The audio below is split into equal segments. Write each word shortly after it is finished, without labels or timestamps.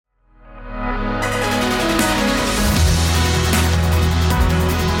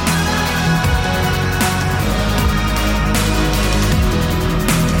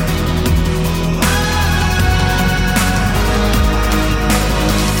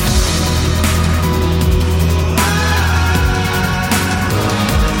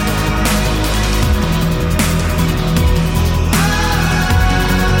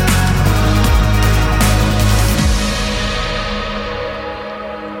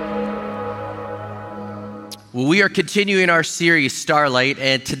Well, we are continuing our series, Starlight,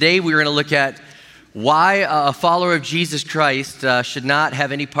 and today we're going to look at why a follower of Jesus Christ should not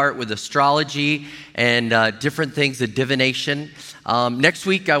have any part with astrology and different things of divination. Next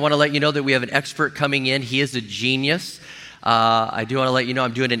week, I want to let you know that we have an expert coming in. He is a genius. I do want to let you know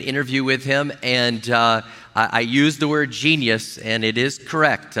I'm doing an interview with him, and I use the word genius, and it is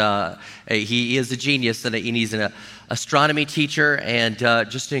correct. He is a genius, and he's an astronomy teacher and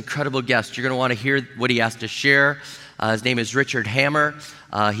just an incredible guest. You're going to want to hear what he has to share. His name is Richard Hammer.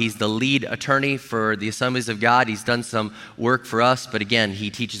 He's the lead attorney for the Assemblies of God. He's done some work for us, but again, he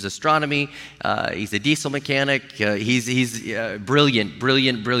teaches astronomy. He's a diesel mechanic. He's a brilliant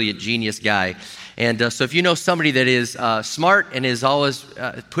genius guy. And so if you know somebody that is smart and is always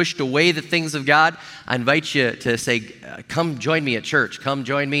pushed away the things of God, I invite you to say, come join me at church. Come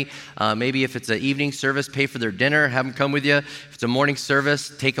join me. Maybe if it's an evening service, pay for their dinner, have them come with you. If it's a morning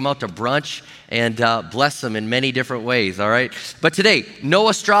service, take them out to brunch and bless them in many different ways, all right? But today, no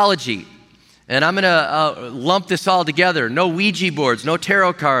astrology. And I'm going to lump this all together. No Ouija boards, no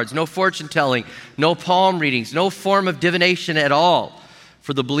tarot cards, no fortune telling, no palm readings, no form of divination at all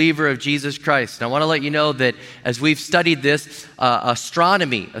for the believer of Jesus Christ. And I want to let you know that as we've studied this,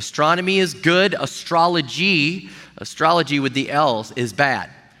 astronomy is good. Astrology with the L's is bad.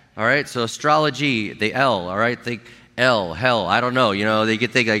 All right, so astrology, the L, all right, think L, hell, I don't know, they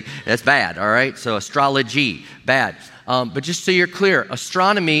get think like, that's bad, all right? So astrology, bad. But just so you're clear,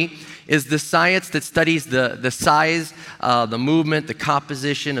 astronomy is the science that studies the size, the movement, the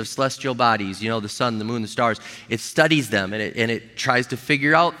composition of celestial bodies, the sun, the moon, the stars. It studies them, and it tries to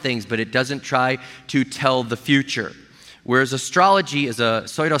figure out things, but it doesn't try to tell the future. Whereas astrology is a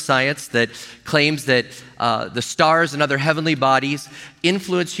pseudoscience that claims that the stars and other heavenly bodies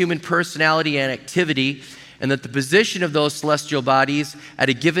influence human personality and activity, and that the position of those celestial bodies at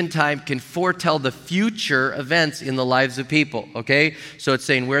a given time can foretell the future events in the lives of people, okay? So it's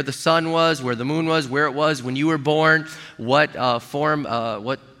saying where the sun was, where the moon was, where it was when you were born, what part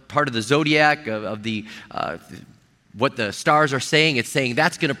of the zodiac of the what the stars are saying. It's saying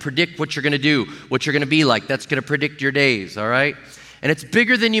that's going to predict what you're going to do, what you're going to be like. That's going to predict your days, all right? And it's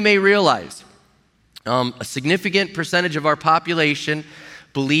bigger than you may realize. A significant percentage of our population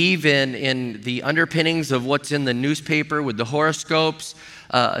believe in the underpinnings of what's in the newspaper with the horoscopes.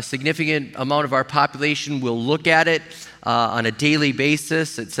 A significant amount of our population will look at it on a daily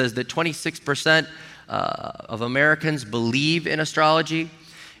basis. It says that 26% of Americans believe in astrology.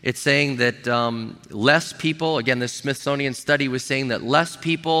 It's saying that less people, again, this Smithsonian study was saying that less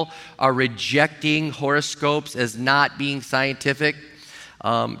people are rejecting horoscopes as not being scientific.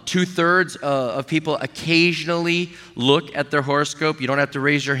 2/3 of people occasionally look at their horoscope. You don't have to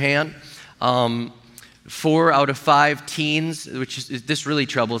raise your hand. 4 out of 5 teens, this really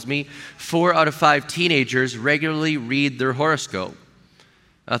troubles me, 4 out of 5 teenagers regularly read their horoscope.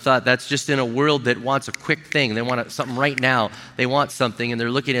 I thought that's just in a world that wants a quick thing. They want something right now. They want something, and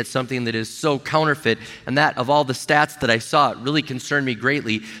they're looking at something that is so counterfeit. And that, of all the stats that I saw, it really concerned me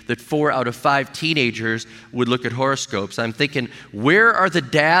greatly that 4 out of 5 teenagers would look at horoscopes. I'm thinking, where are the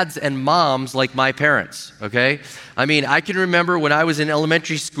dads and moms like my parents, okay? I mean, I can remember when I was in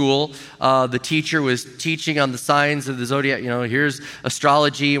elementary school, the teacher was teaching on the signs of the zodiac. Here's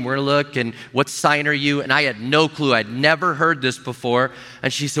astrology, and we're going to look, and what sign are you? And I had no clue. I'd never heard this before.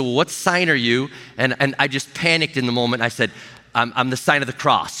 And she said, well, what sign are you? And I just panicked in the moment. I said, I'm the sign of the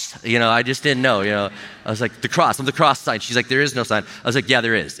cross. I just didn't know, I was like, the cross, I'm the cross sign. She's like, there is no sign. I was like, yeah,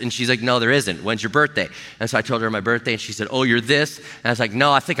 there is. And she's like, no, there isn't. When's your birthday? And so I told her my birthday, and she said, oh, you're this? And I was like,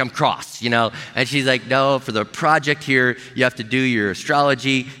 no, I think I'm cross, And she's like, no, for the project here, you have to do your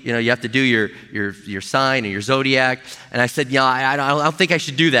astrology, you have to do your sign and your zodiac. And I said, yeah, I don't think I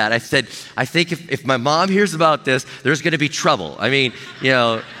should do that. I said, I think if my mom hears about this, there's going to be trouble. I mean,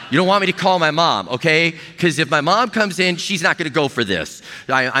 you don't want me to call my mom, okay? Because if my mom comes in, she's not going to go for this.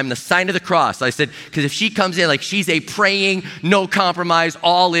 I'm the sign of the cross. I said, because if she comes in like she's a praying, no compromise,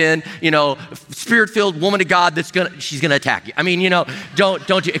 all in, spirit-filled woman of God, she's going to attack you. I mean,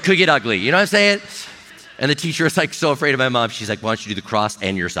 don't you, it could get ugly. You know what I'm saying? And the teacher was like so afraid of my mom. She's like, why don't you do the cross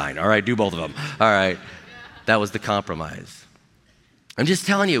and your sign? All right, do both of them. All right. That was the compromise. I'm just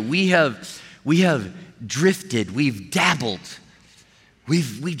telling you, we have drifted, we've dabbled.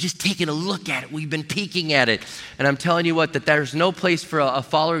 We've just taken a look at it. We've been peeking at it. And I'm telling you what, that there's no place for a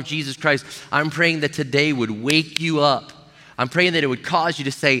follower of Jesus Christ. I'm praying that today would wake you up. I'm praying that it would cause you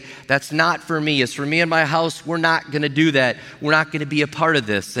to say, that's not for me. It's for me and my house. We're not going to do that. We're not going to be a part of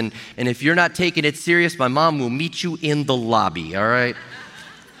this. And if you're not taking it serious, my mom will meet you in the lobby, all right?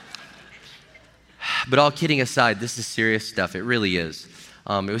 But all kidding aside, this is serious stuff. It really is.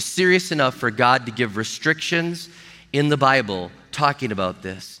 It was serious enough for God to give restrictions in the Bible talking about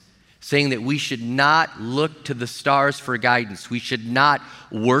this, saying that we should not look to the stars for guidance. We should not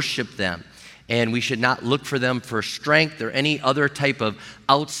worship them. And we should not look for them for strength or any other type of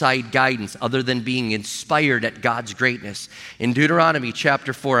outside guidance other than being inspired at God's greatness. In Deuteronomy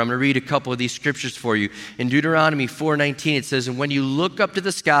chapter 4, I'm going to read a couple of these scriptures for you. In Deuteronomy 4:19, it says, "And when you look up to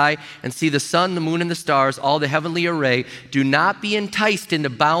the sky and see the sun, the moon, and the stars, all the heavenly array, do not be enticed into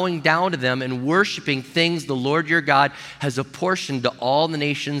bowing down to them and worshiping things the Lord your God has apportioned to all the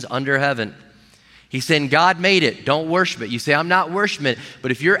nations under heaven." He's saying God made it. Don't worship it. You say, I'm not worshiping it.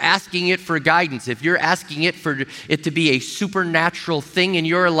 But if you're asking it for guidance, if you're asking it for it to be a supernatural thing in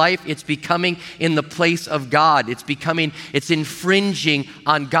your life, it's becoming in the place of God. It's infringing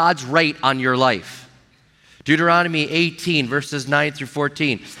on God's right on your life. Deuteronomy 18, verses 9 through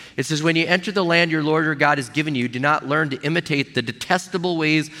 14. It says, "When you enter the land your Lord your God has given you, do not learn to imitate the detestable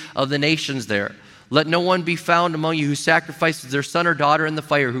ways of the nations there. Let no one be found among you who sacrifices their son or daughter in the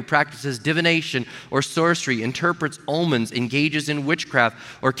fire, who practices divination or sorcery, interprets omens, engages in witchcraft,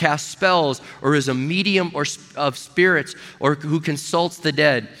 or casts spells, or is a medium of spirits, or who consults the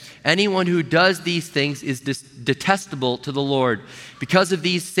dead. Anyone who does these things is detestable to the Lord. Because of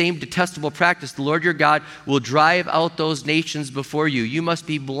these same detestable practice, the Lord your God will drive out those nations before you. You must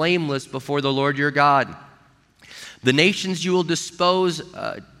be blameless before the Lord your God. The nations you will dispossess,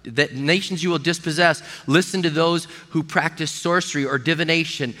 listen to those who practice sorcery or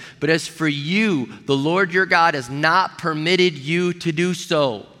divination. But as for you, the Lord your God has not permitted you to do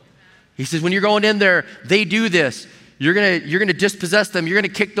so." He says, when you're going in there, they do this. You're gonna dispossess them. You're gonna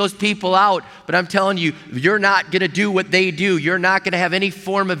kick those people out. But I'm telling you, you're not gonna do what they do. You're not gonna have any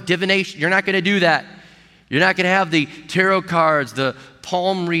form of divination. You're not gonna do that. You're not going to have the tarot cards, the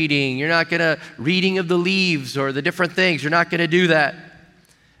palm reading. You're not going to reading of the leaves or the different things. You're not going to do that.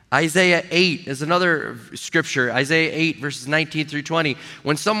 Isaiah 8 is another scripture. Isaiah 8, verses 19 through 20.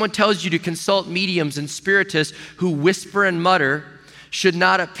 "When someone tells you to consult mediums and spiritists who whisper and mutter, should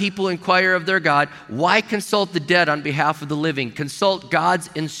not a people inquire of their God? Why consult the dead on behalf of the living? Consult God's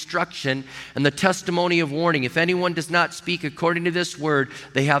instruction and the testimony of warning. If anyone does not speak according to this word,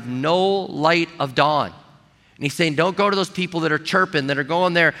 they have no light of dawn." And he's saying, don't go to those people that are chirping, that are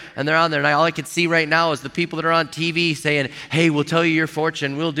going there, and they're on there. And all I can see right now is the people that are on TV saying, hey, we'll tell you your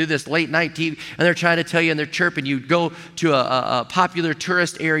fortune. We'll do this late night TV. And they're trying to tell you, and they're chirping. You go to a popular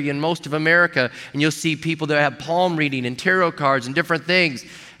tourist area in most of America, and you'll see people that have palm reading and tarot cards and different things.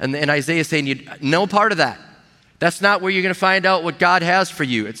 And Isaiah's saying, no part of that. That's not where you're going to find out what God has for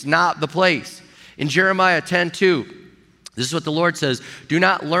you. It's not the place. In Jeremiah 10:2, this is what the Lord says, "Do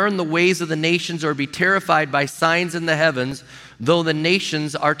not learn the ways of the nations or be terrified by signs in the heavens, though the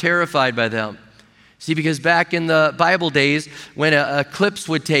nations are terrified by them." See, because back in the Bible days, when an eclipse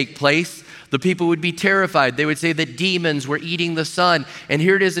would take place, the people would be terrified. They would say that demons were eating the sun. And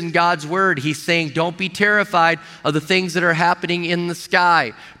here it is in God's word. He's saying, don't be terrified of the things that are happening in the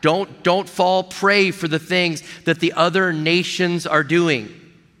sky. Don't fall prey for the things that the other nations are doing.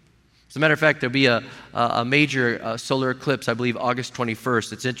 As a matter of fact, there'll be a major solar eclipse, I believe August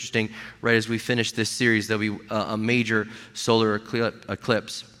 21st. It's interesting, right as we finish this series, there'll be a major solar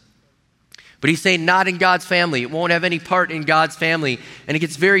eclipse. But he's saying not in God's family. It won't have any part in God's family. And it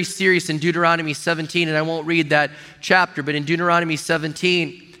gets very serious in Deuteronomy 17, and I won't read that chapter, but in Deuteronomy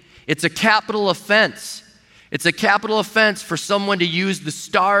 17, it's a capital offense. It's a capital offense for someone to use the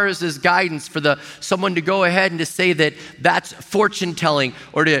stars as guidance, for someone to go ahead and to say that that's fortune telling,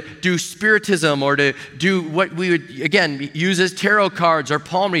 or to do spiritism, or to do what we would, again, use as tarot cards or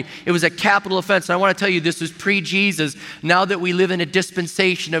palm reading. It was a capital offense. And I want to tell you, this was pre-Jesus. Now that we live in a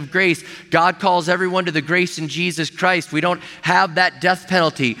dispensation of grace, God calls everyone to the grace in Jesus Christ. We don't have that death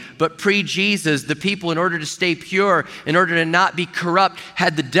penalty. But pre-Jesus, the people, in order to stay pure, in order to not be corrupt,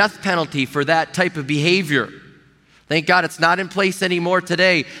 had the death penalty for that type of behavior. Thank God it's not in place anymore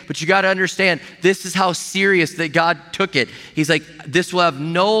today, but you got to understand, this is how serious that God took it. He's like, this will have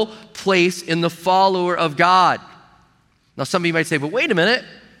no place in the follower of God. Now, some of you might say, but wait a minute.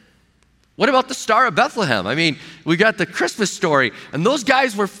 What about the Star of Bethlehem? I mean, we got the Christmas story, and those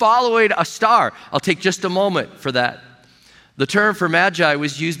guys were following a star. I'll take just a moment for that. The term for magi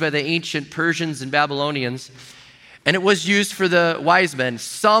was used by the ancient Persians and Babylonians, and it was used for the wise men.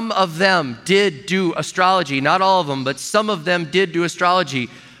 Some of them did do astrology. Not all of them, but some of them did do astrology.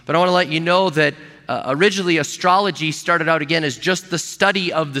 But I want to let you know that originally astrology started out again as just the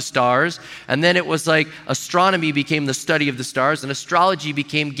study of the stars. And then it was like astronomy became the study of the stars, and astrology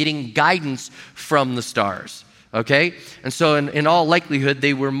became getting guidance from the stars. Okay? And so in all likelihood,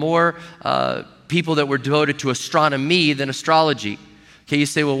 they were more people that were devoted to astronomy than astrology. Okay, you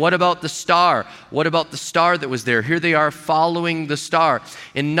say, well, what about the star? What about the star that was there? Here they are following the star.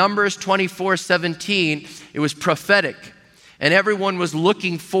 In Numbers 24:17, it was prophetic. And everyone was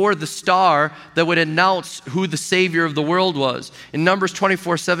looking for the star that would announce who the Savior of the world was. In Numbers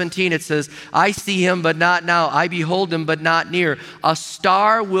 24:17, it says, I see him, but not now. I behold him, but not near. A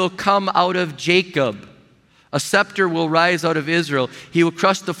star will come out of Jacob. A scepter will rise out of Israel. He will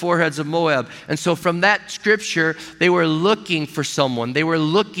crush the foreheads of Moab. And so from that scripture, they were looking for someone. They were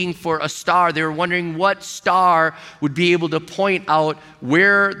looking for a star. They were wondering what star would be able to point out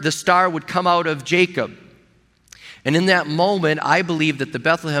where the star would come out of Jacob. And in that moment, I believe that the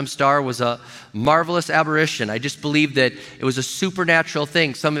Bethlehem star was a marvelous aberration. I just believe that it was a supernatural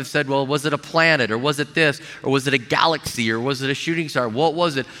thing. Some have said, well, was it a planet, or was it this, or was it a galaxy, or was it a shooting star? What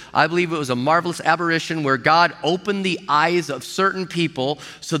was it? I believe it was a marvelous aberration where God opened the eyes of certain people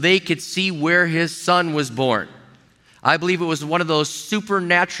so they could see where his son was born. I believe it was one of those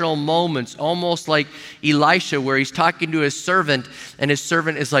supernatural moments, almost like Elisha, where he's talking to his servant, and his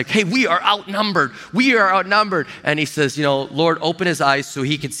servant is like, hey, we are outnumbered. We are outnumbered. And he says, Lord, open his eyes so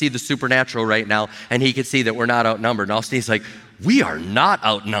he can see the supernatural right now, and he can see that we're not outnumbered. And all of a sudden he's like, we are not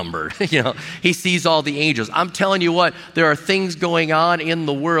outnumbered. He sees all the angels. I'm telling you what, there are things going on in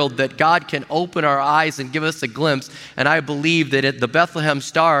the world that God can open our eyes and give us a glimpse. And I believe that the Bethlehem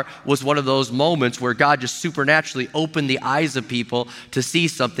star was one of those moments where God just supernaturally opened the eyes of people to see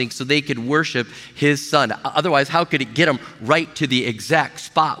something so they could worship his son. Otherwise, how could it get them right to the exact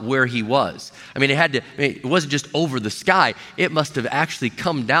spot where he was? It wasn't just over the sky. It must have actually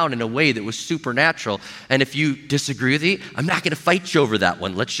come down in a way that was supernatural. And if you disagree with me, I'm not going to fight you over that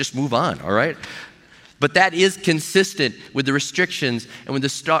one. Let's just move on, all right? But that is consistent with the restrictions and with the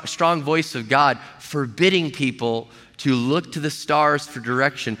strong voice of God forbidding people to look to the stars for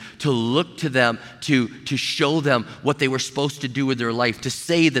direction, to look to them, to show them what they were supposed to do with their life, to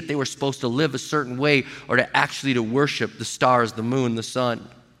say that they were supposed to live a certain way, or to actually to worship the stars, the moon, the sun.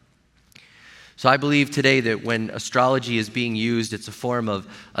 So I believe today that when astrology is being used, it's a form of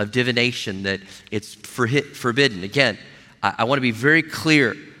divination, that it's forbidden. Again, I want to be very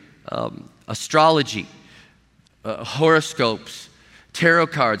clear. Astrology, horoscopes, tarot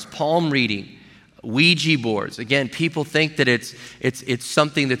cards, palm reading, Ouija boards. Again, people think that it's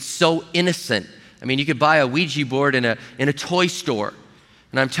something that's so innocent. You could buy a Ouija board in a toy store.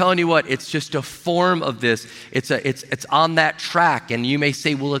 And I'm telling you what, it's just a form of this. It's on that track. And you may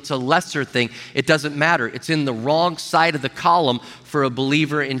say, well, it's a lesser thing. It doesn't matter. It's in the wrong side of the column for a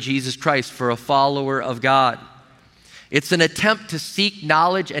believer in Jesus Christ, for a follower of God. It's an attempt to seek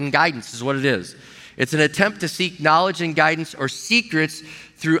knowledge and guidance is what it is. It's an attempt to seek knowledge and guidance or secrets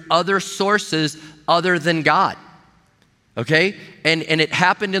through other sources other than God. Okay? And it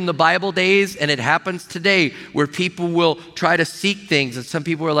happened in the Bible days, and it happens today, where people will try to seek things. And some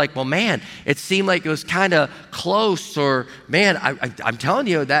people are like, well, man, it seemed like it was kind of close. Or, man, I'm telling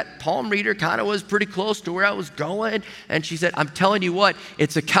you, that palm reader kind of was pretty close to where I was going. And she said, I'm telling you what,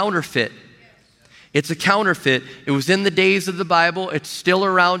 it's a counterfeit. It's a counterfeit. It was in the days of the Bible. It's still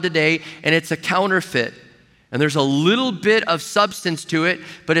around today, and it's a counterfeit. And there's a little bit of substance to it,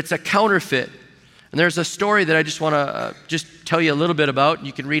 but it's a counterfeit. And there's a story that I just want to just tell you a little bit about.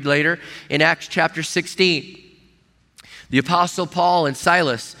 You can read later in Acts chapter 16. The Apostle Paul and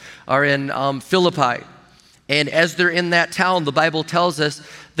Silas are in Philippi. And as they're in that town, the Bible tells us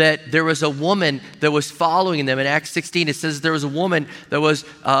that there was a woman that was following them. In Acts 16, it says there was a woman that was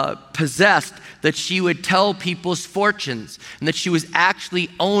possessed, that she would tell people's fortunes, and that she was actually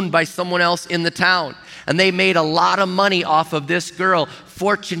owned by someone else in the town. And they made a lot of money off of this girl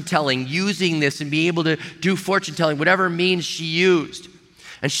fortune telling, using this and being able to do fortune telling, whatever means she used.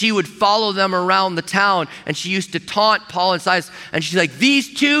 And she would follow them around the town, and she used to taunt Paul and Silas. And she's like,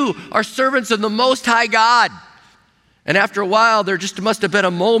 these two are servants of the Most High God. And after a while, there just must have been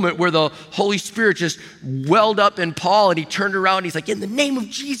a moment where the Holy Spirit just welled up in Paul, and he turned around, and he's like, in the name of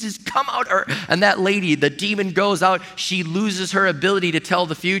Jesus, come out. And that lady, the demon goes out. She loses her ability to tell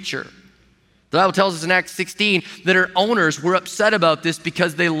the future. The Bible tells us in Acts 16 that her owners were upset about this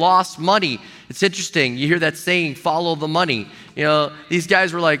because they lost money. It's interesting. You hear that saying, follow the money. These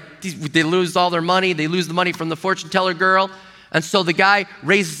guys were like, they lose all their money. They lose the money from the fortune teller girl. And so the guy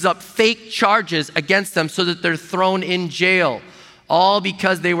raises up fake charges against them so that they're thrown in jail. All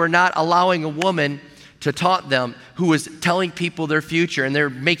because they were not allowing a woman to taunt them who was telling people their future. And they're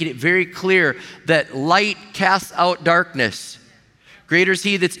making it very clear that light casts out darkness. Greater is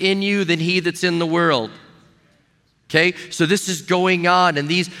he that's in you than he that's in the world. Okay, so this is going on, and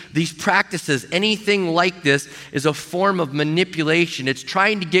these practices, anything like this is a form of manipulation. It's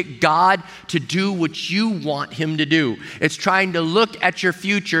trying to get God to do what you want him to do. It's trying to look at your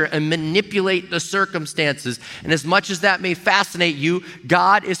future and manipulate the circumstances. And as much as that may fascinate you,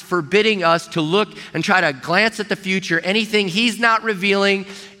 God is forbidding us to look and try to glance at the future. Anything he's not revealing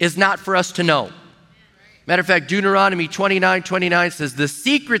is not for us to know. Matter of fact, Deuteronomy 29:29 says, the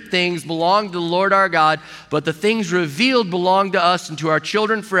secret things belong to the Lord our God, but the things revealed belong to us and to our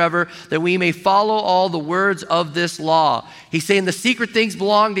children forever, that we may follow all the words of this law. He's saying the secret things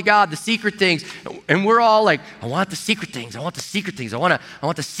belong to God, the secret things. And we're all like, I want the secret things. I want the secret things. I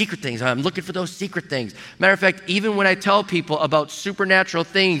want the secret things. I'm looking for those secret things. Matter of fact, even when I tell people about supernatural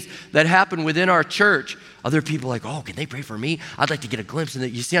things that happen within our church, other people are like, oh, can they pray for me? I'd like to get a glimpse in that.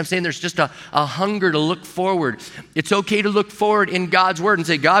 You see what I'm saying? There's just a hunger to look forward. It's okay to look forward in God's word and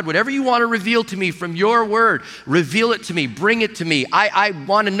say, God, whatever you want to reveal to me from your word, reveal it to me, bring it to me. I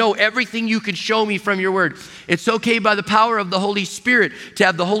want to know everything you can show me from your word. It's okay by the power of the Holy Spirit to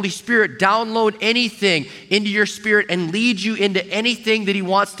have the Holy Spirit download anything into your spirit and lead you into anything that he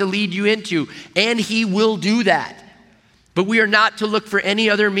wants to lead you into. And he will do that. But we are not to look for any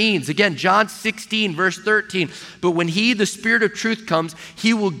other means. Again, John 16, verse 13. But when he, the Spirit of truth, comes,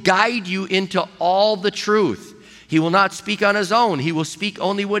 he will guide you into all the truth. He will not speak on his own. He will speak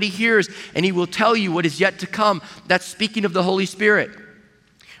only what he hears, and he will tell you what is yet to come. That's speaking of the Holy Spirit.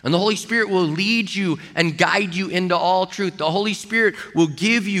 And the Holy Spirit will lead you and guide you into all truth. The Holy Spirit will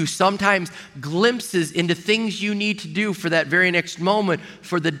give you sometimes glimpses into things you need to do for that very next moment,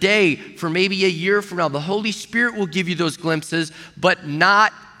 for the day, for maybe a year from now. The Holy Spirit will give you those glimpses, but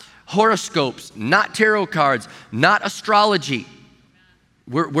not horoscopes, not tarot cards, not astrology.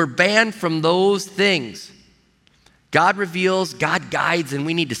 We're banned from those things. God reveals, God guides, and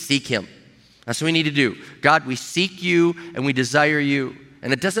we need to seek him. That's what we need to do. God, we seek you and we desire you.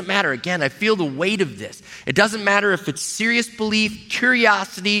 And it doesn't matter, again, I feel the weight of this. It doesn't matter if it's serious belief,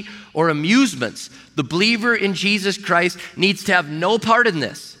 curiosity, or amusements. The believer in Jesus Christ needs to have no part in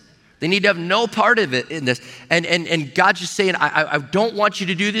this. They need to have no part of it in this. And God's just saying, I don't want you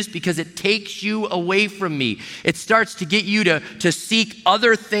to do this because it takes you away from me. It starts to get you to seek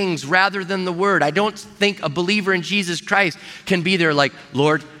other things rather than the word. I don't think a believer in Jesus Christ can be there like,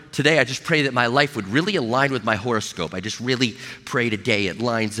 Lord, today, I just pray that my life would really align with my horoscope. I just really pray today it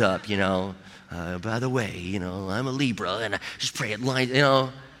lines up, by the way, I'm a Libra, and I just pray it lines,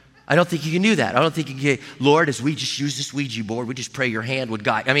 I don't think you can do that. I don't think you can, Lord, as we just use this Ouija board, we just pray your hand would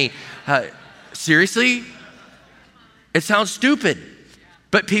guide. I mean, seriously? It sounds stupid,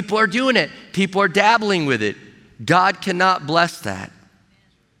 but people are doing it. People are dabbling with it. God cannot bless that.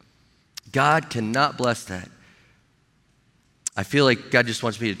 God cannot bless that. I feel like God just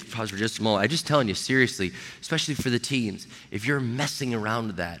wants me to pause for just a moment. I'm just telling you, seriously, especially for the teens, if you're messing around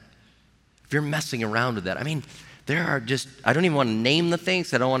with that, I mean, there are just, I don't even want to name the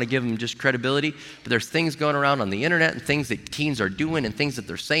things. I don't want to give them just credibility, but there's things going around on the internet and things that teens are doing and things that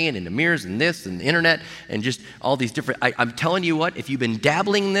they're saying in the mirrors and this and the internet and just all these different, I'm telling you what, if you've been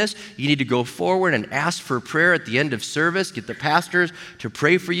dabbling in this, you need to go forward and ask for prayer at the end of service. Get the pastors to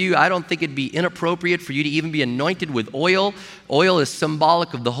pray for you. I don't think it'd be inappropriate for you to even be anointed with oil. Oil is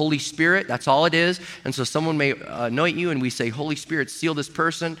symbolic of the Holy Spirit. That's all it is. And so someone may anoint you and we say, Holy Spirit, seal this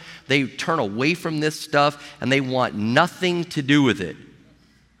person. They turn away from this stuff and they want nothing to do with it.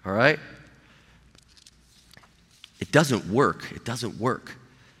 All right? It doesn't work. It doesn't work.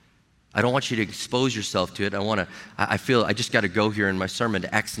 I don't want you to expose yourself to it. I feel I just got to go here in my sermon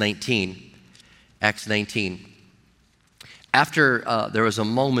to Acts 19. Acts 19. After there was a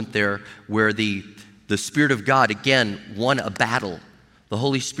moment there where the Spirit of God, again, won a battle. The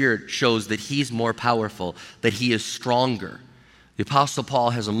Holy Spirit shows that he's more powerful, that he is stronger. The Apostle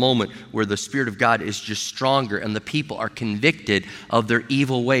Paul has a moment where the Spirit of God is just stronger and the people are convicted of their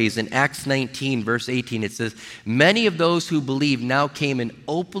evil ways. In Acts 19, verse 18, it says, many of those who believed now came and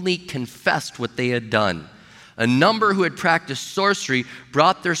openly confessed what they had done. A number who had practiced sorcery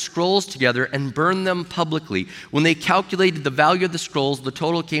brought their scrolls together and burned them publicly. When they calculated the value of the scrolls, the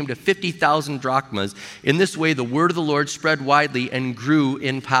total came to 50,000 drachmas. In this way, the word of the Lord spread widely and grew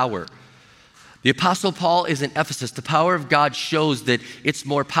in power. The Apostle Paul is in Ephesus. The power of God shows that it's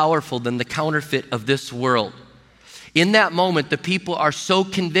more powerful than the counterfeit of this world. In that moment, the people are so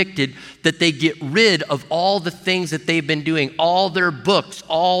convicted that they get rid of all the things that they've been doing, all their books,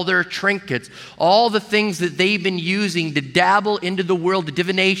 all their trinkets, all the things that they've been using to dabble into the world of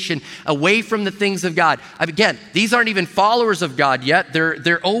divination, away from the things of God. Again, these aren't even followers of God yet.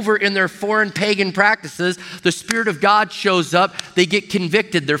 They're over in their foreign pagan practices. The Spirit of God shows up. They get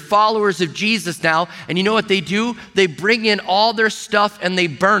convicted. They're followers of Jesus now. And you know what they do? They bring in all their stuff and they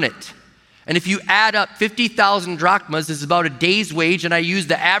burn it. And if you add up 50,000 drachmas, this is about a day's wage, and I use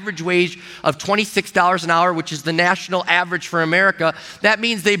the average wage of $26 an hour, which is the national average for America, that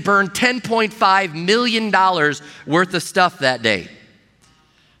means they burned $10.5 million worth of stuff that day.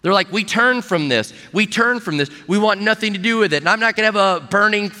 They're like, we turn from this. We turn from this. We want nothing to do with it. And I'm not going to have a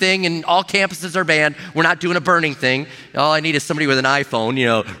burning thing, and all campuses are banned. We're not doing a burning thing. All I need is somebody with an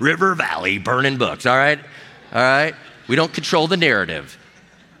iPhone, River Valley, burning books, all right? All right? We don't control the narrative.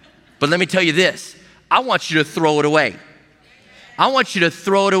 But let me tell you this, I want you to throw it away. I want you to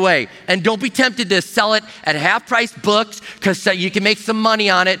throw it away. And don't be tempted to sell it at half-price books because you can make some money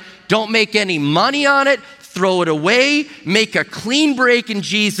on it. Don't make any money on it. Throw it away. Make a clean break in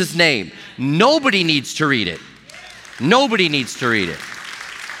Jesus' name. Nobody needs to read it. Nobody needs to read it.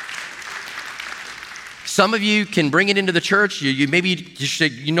 Some of you can bring it into the church. You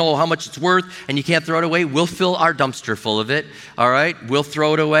know how much it's worth, and you can't throw it away. We'll fill our dumpster full of it, all right? We'll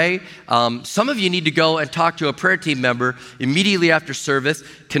throw it away. Some of you need to go and talk to a prayer team member immediately after service,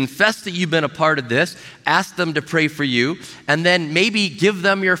 confess that you've been a part of this, ask them to pray for you, and then maybe give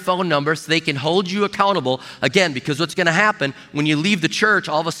them your phone number so they can hold you accountable. Again, because what's going to happen when you leave the church,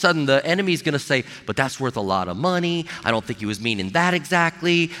 all of a sudden the enemy's going to say, but that's worth a lot of money. I don't think he was meaning that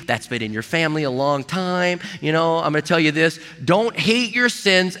exactly. That's been in your family a long time. I'm going to tell you this. Don't hate your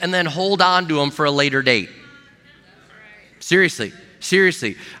sins and then hold on to them for a later date. Seriously.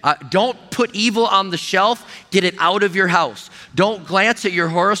 Don't put evil on the shelf. Get it out of your house. Don't glance at your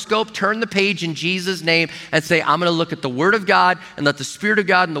horoscope. Turn the page in Jesus' name and say, I'm going to look at the Word of God and let the Spirit of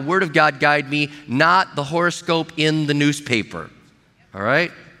God and the Word of God guide me, not the horoscope in the newspaper. All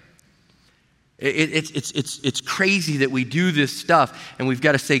right? It's crazy that we do this stuff, and we've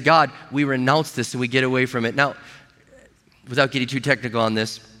got to say, God, we renounce this and we get away from it. Now, without getting too technical on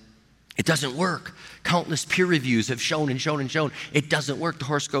this, it doesn't work. Countless peer reviews have shown it doesn't work. The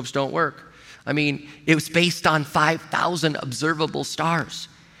horoscopes don't work. I mean, it was based on 5,000 observable stars.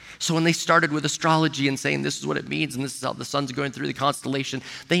 So when they started with astrology and saying this is what it means and this is how the sun's going through the constellation,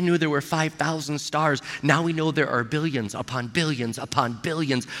 they knew there were 5,000 stars. Now we know there are billions upon billions upon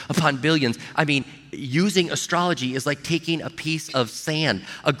billions upon billions. I mean, using astrology is like taking a piece of sand,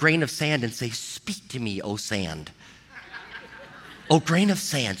 a grain of sand, and say, speak to me, O sand. Oh, grain of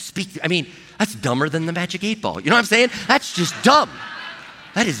sand, speak. I mean, that's dumber than the magic 8 ball. You know what I'm saying? That's just dumb.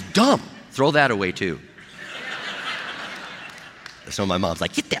 That is dumb. Throw that away too. So my mom's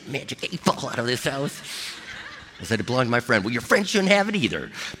like, get that magic 8 ball out of this house. I said, it belonged to my friend. Well, your friend shouldn't have it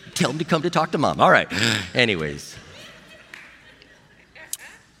either. Tell him to come to talk to mom. All right. Anyways.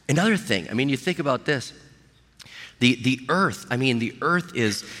 Another thing, you think about this. The earth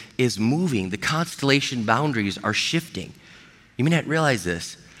is moving. The constellation boundaries are shifting. You may not realize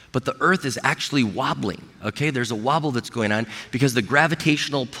this, but the earth is actually wobbling, okay? There's a wobble that's going on because the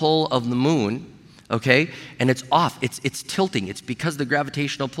gravitational pull of the moon, okay, and it's off, it's tilting. It's because the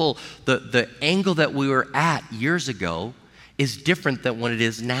gravitational pull, the angle that we were at years ago is different than what it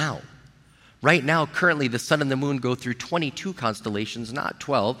is now. Right now, currently, the sun and the moon go through 22 constellations, not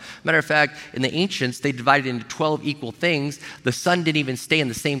 12. Matter of fact, in the ancients, they divided into 12 equal things. The sun didn't even stay in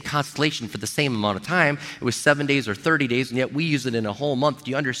the same constellation for the same amount of time. It was 7 days or 30 days, and yet we use it in a whole month. Do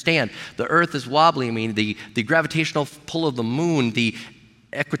you understand? The earth is wobbling. The gravitational pull of the moon, the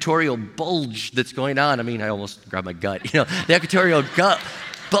equatorial bulge that's going on. I almost grabbed my gut. The equatorial gut.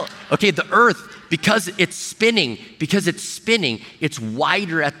 Okay, the earth, because it's spinning, it's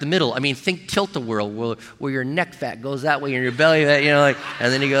wider at the middle. Think tilt-a-whirl, where your neck fat goes that way and your belly, and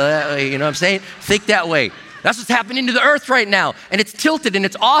then you go that way, you know what I'm saying? Think that way. That's what's happening to the earth right now. And it's tilted and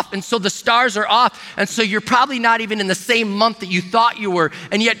it's off, and so the stars are off. And so you're probably not even in the same month that you thought you were,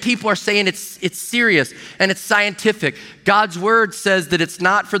 and yet people are saying it's serious and it's scientific. God's word says that it's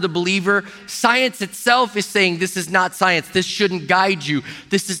not for the believer. Science itself is saying this is not science. This shouldn't guide you.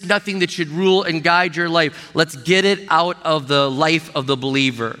 This is nothing that should rule and guide your life. Let's get it out of the life of the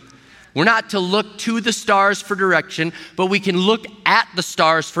believer. We're not to look to the stars for direction, but we can look at the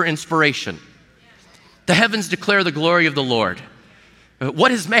stars for inspiration. The heavens declare the glory of the Lord.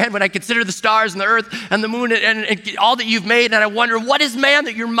 What is man when I consider the stars and the earth and the moon and all that you've made, and I wonder, what is man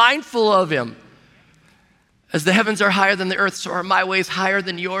that you're mindful of him? As the heavens are higher than the earth, so are my ways higher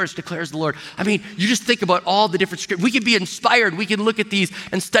than yours, declares the Lord. I mean, you just think about all the different scriptures. We can be inspired. We can look at these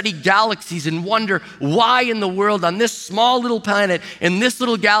and study galaxies and wonder why in the world on this small little planet, in this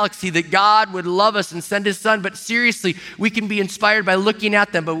little galaxy, that God would love us and send his son. But seriously, we can be inspired by looking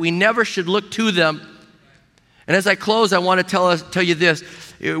at them, but we never should look to them. And as I close, I want to tell you this.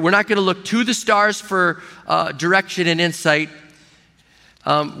 We're not going to look to the stars for direction and insight.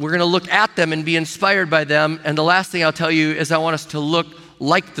 We're going to look at them and be inspired by them. And the last thing I'll tell you is I want us to look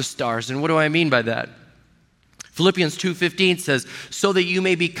like the stars. And what do I mean by that? Philippians 2:15 says, so that you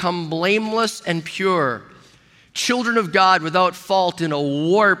may become blameless and pure, children of God without fault in a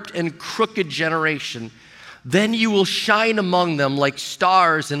warped and crooked generation. Then you will shine among them like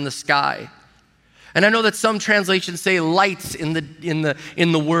stars in the sky. And I know that some translations say lights in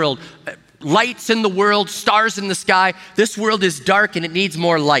the world. Lights in the world, stars in the sky. This world is dark and it needs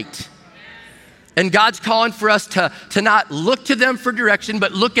more light. And God's calling for us to not look to them for direction,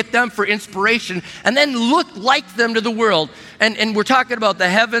 but look at them for inspiration and then look like them to the world. And we're talking about the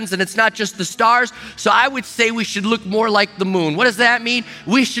heavens, and it's not just the stars. So I would say we should look more like the moon. What does that mean?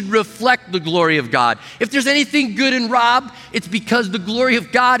 We should reflect the glory of God. If there's anything good in Rob, it's because the glory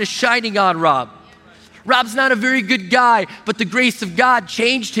of God is shining on Rob. Rob's not a very good guy, but the grace of God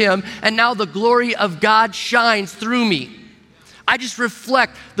changed him, and now the glory of God shines through me. I just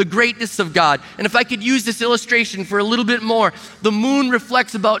reflect the greatness of God. And if I could use this illustration for a little bit more, the moon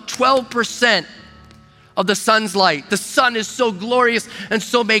reflects about 12% of the sun's light. The sun is so glorious and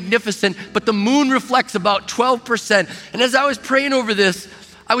so magnificent, but the moon reflects about 12%. And as I was praying over this,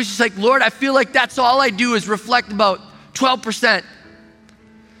 I was just like, Lord, I feel like that's all I do is reflect about 12%.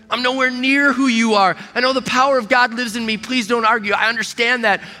 I'm nowhere near who you are. I know the power of God lives in me. Please don't argue. I understand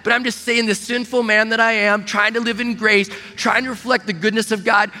that. But I'm just saying the sinful man that I am, trying to live in grace, trying to reflect the goodness of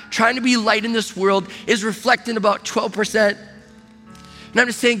God, trying to be light in this world, is reflecting about 12%. And I'm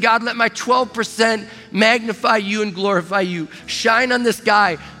just saying, God, let my 12% magnify you and glorify you. Shine on this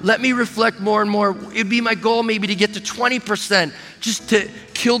guy. Let me reflect more and more. It'd be my goal maybe to get to 20%, just to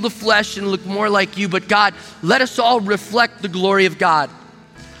kill the flesh and look more like you. But God, let us all reflect the glory of God.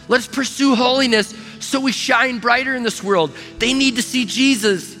 Let's pursue holiness so we shine brighter in this world. They need to see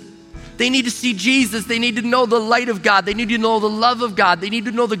Jesus. They need to see Jesus. They need to know the light of God. They need to know the love of God. They need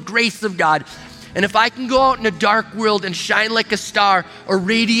to know the grace of God. And if I can go out in a dark world and shine like a star or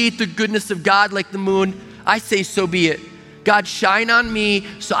radiate the goodness of God like the moon, I say so be it. God, shine on me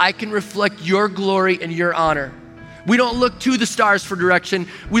so I can reflect your glory and your honor. We don't look to the stars for direction.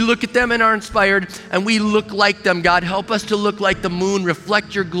 We look at them and are inspired, and we look like them. God, help us to look like the moon,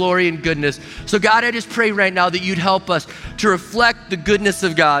 reflect your glory and goodness. So God, I just pray right now that you'd help us to reflect the goodness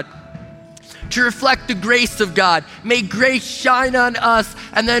of God, to reflect the grace of God. May grace shine on us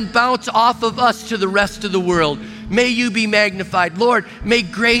and then bounce off of us to the rest of the world. May you be magnified. Lord, may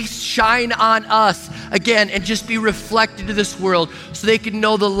grace shine on us again and just be reflected to this world so they can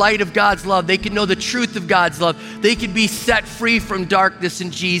know the light of God's love. They can know the truth of God's love. They can be set free from darkness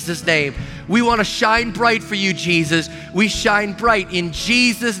in Jesus' name. We want to shine bright for you, Jesus. We shine bright. In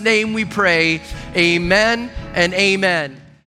Jesus' name we pray. Amen and amen.